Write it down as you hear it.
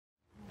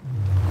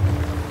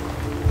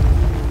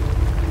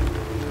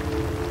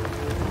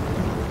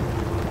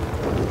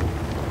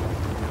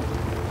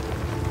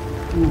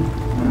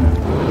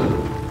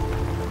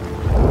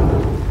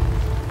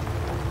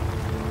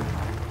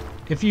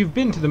If you've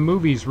been to the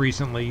movies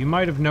recently, you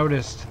might have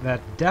noticed that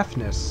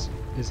Deafness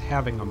is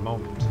having a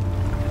moment.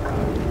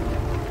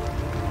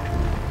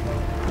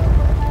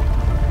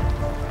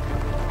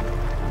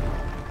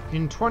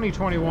 In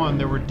 2021,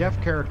 there were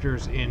deaf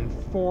characters in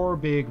 4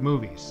 big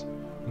movies,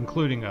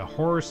 including a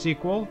horror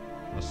sequel,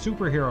 a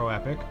superhero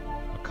epic,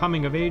 a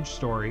coming-of-age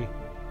story,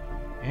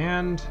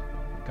 and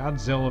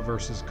Godzilla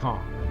vs.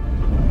 Kong.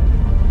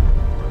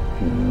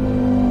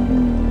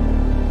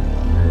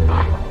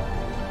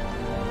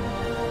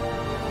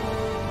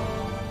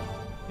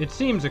 It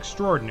seems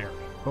extraordinary,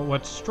 but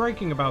what's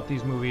striking about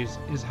these movies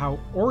is how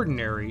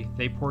ordinary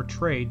they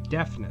portray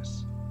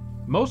deafness.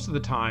 Most of the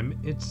time,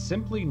 it's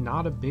simply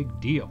not a big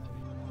deal.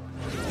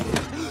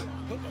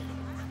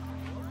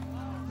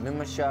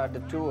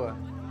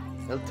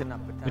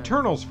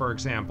 Eternals, for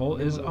example,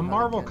 is a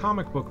Marvel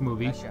comic book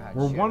movie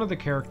where one of the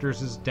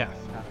characters is deaf.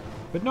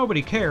 But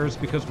nobody cares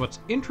because what's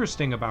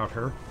interesting about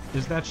her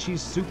is that she's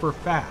super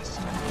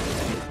fast.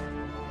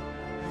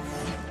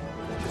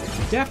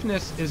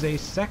 Deafness is a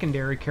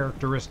secondary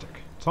characteristic.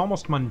 It's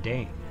almost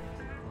mundane.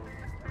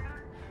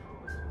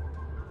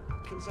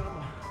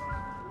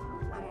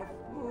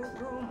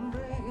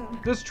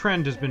 This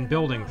trend has been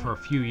building for a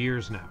few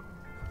years now.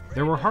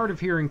 There were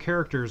hard-of-hearing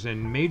characters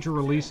in major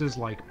releases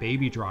like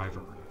Baby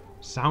Driver,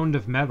 Sound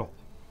of Metal,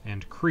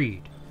 and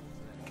Creed.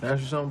 Can I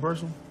ask you something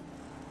personal?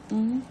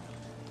 Mm-hmm.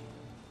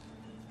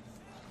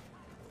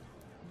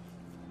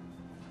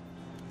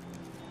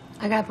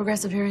 I got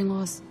progressive hearing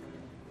loss.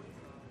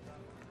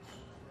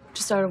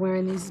 Just started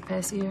wearing these this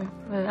past year,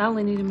 but I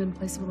only need them in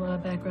place with a lot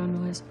of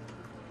background noise.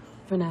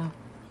 For now.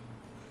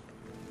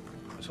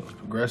 So it's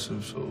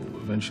progressive, so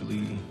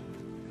eventually...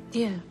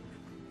 Yeah.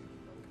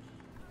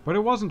 But it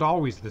wasn't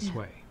always this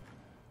way.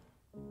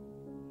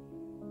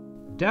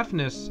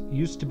 Deafness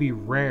used to be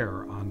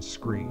rare on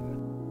screen.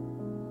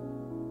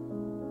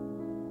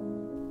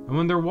 And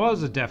when there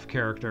was a deaf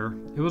character,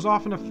 it was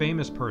often a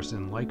famous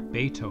person like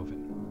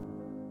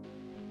Beethoven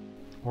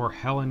or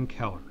Helen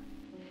Keller.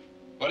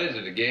 What is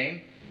it, a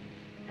game?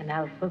 An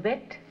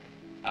alphabet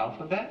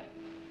Alphabet?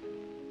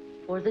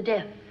 for the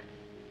deaf.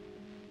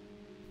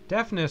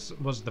 Deafness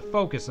was the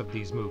focus of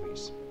these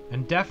movies,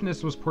 and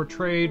deafness was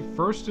portrayed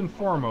first and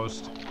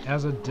foremost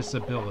as a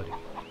disability.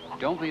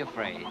 Don't be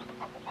afraid.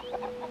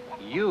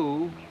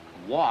 You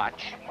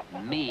watch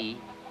me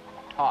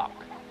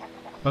talk.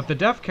 But the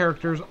deaf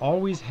characters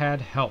always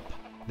had help.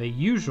 They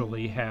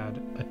usually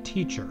had a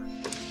teacher.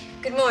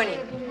 Good morning.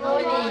 Good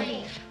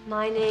morning.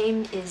 My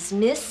name is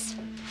Miss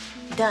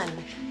Dunn.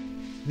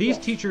 These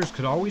teachers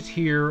could always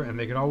hear and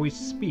they could always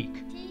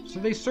speak, so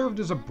they served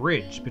as a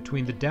bridge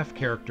between the deaf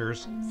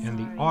characters and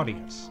the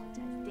audience.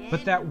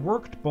 But that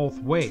worked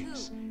both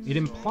ways. It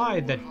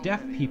implied that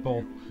deaf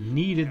people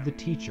needed the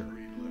teacher.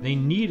 They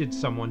needed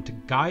someone to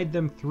guide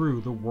them through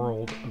the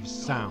world of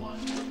sound.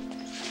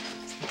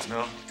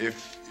 No,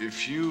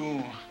 if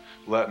you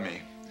let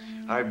me,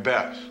 I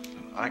bet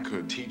I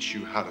could teach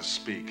you how to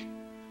speak.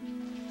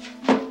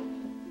 And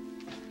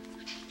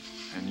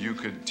you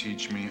could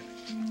teach me,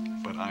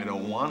 but I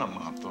don't want to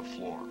mop the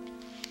floor.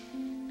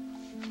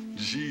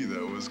 Gee,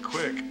 that was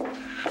quick.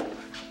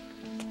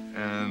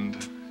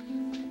 And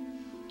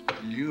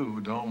you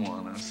don't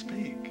want to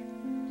speak.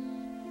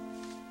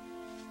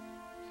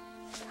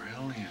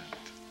 Brilliant.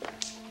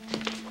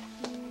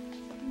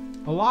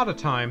 A lot of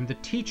time, the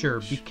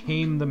teacher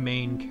became the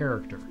main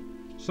character.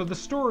 So the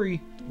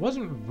story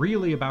wasn't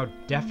really about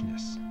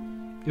deafness.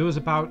 It was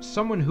about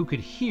someone who could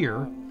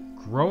hear,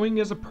 growing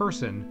as a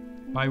person,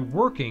 by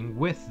working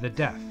with the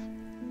deaf.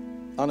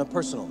 On a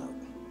personal note,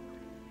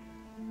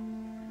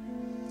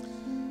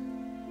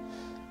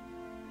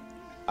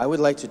 I would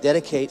like to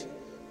dedicate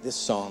this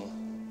song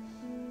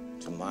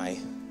to my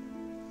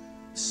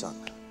son,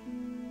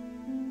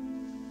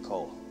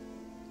 Cole.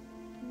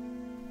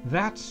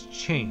 That's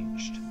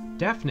changed.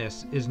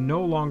 Deafness is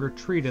no longer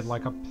treated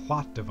like a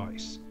plot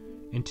device.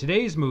 In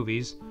today's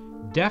movies,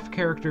 deaf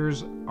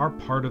characters are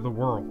part of the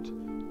world.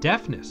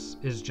 Deafness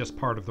is just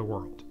part of the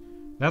world.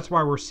 That's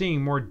why we're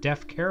seeing more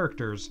deaf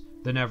characters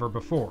than ever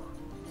before.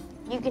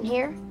 You can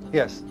hear,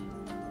 Yes.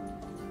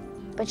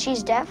 but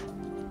she's deaf?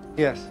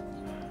 Yes.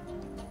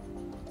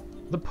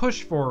 The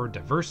push for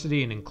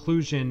diversity and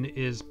inclusion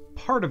is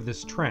part of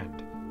this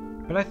trend,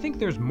 but I think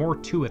there's more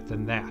to it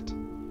than that.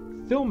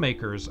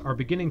 Filmmakers are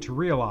beginning to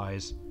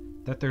realize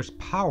that there's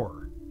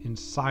power in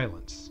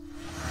silence.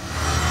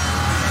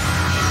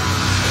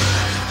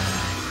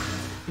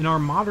 In our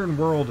modern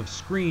world of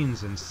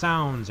screens and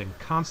sounds and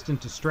constant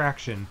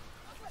distraction,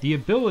 the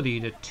ability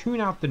to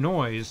tune out the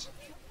noise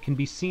can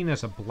be seen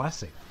as a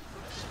blessing.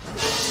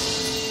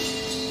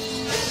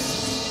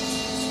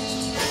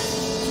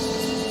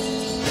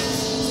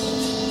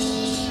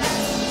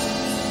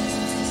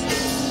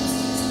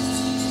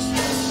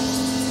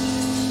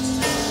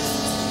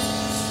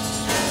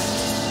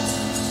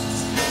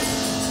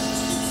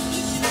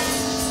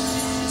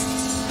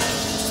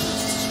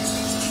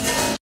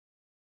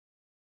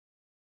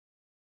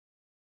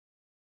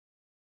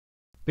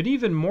 But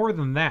even more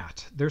than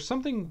that, there's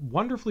something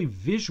wonderfully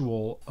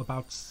visual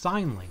about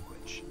sign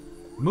language.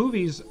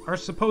 Movies are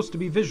supposed to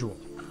be visual.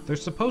 They're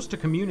supposed to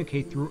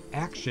communicate through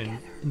action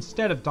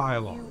instead of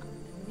dialogue.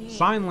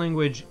 Sign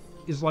language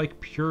is like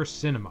pure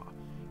cinema.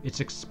 It's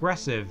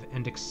expressive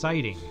and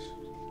exciting,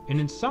 and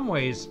in some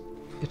ways,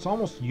 it's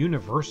almost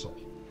universal.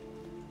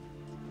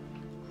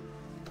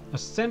 A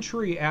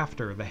century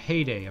after the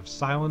heyday of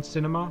silent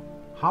cinema,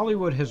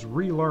 Hollywood has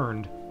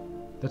relearned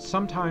that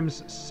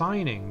sometimes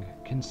signing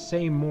can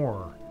say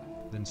more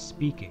than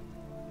speaking.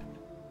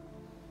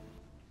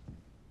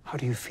 How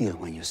do you feel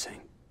when you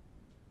sing?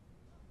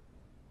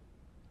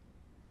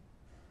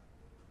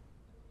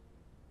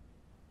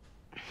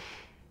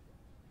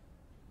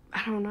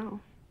 I don't know.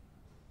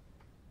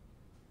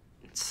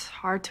 It's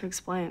hard to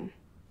explain.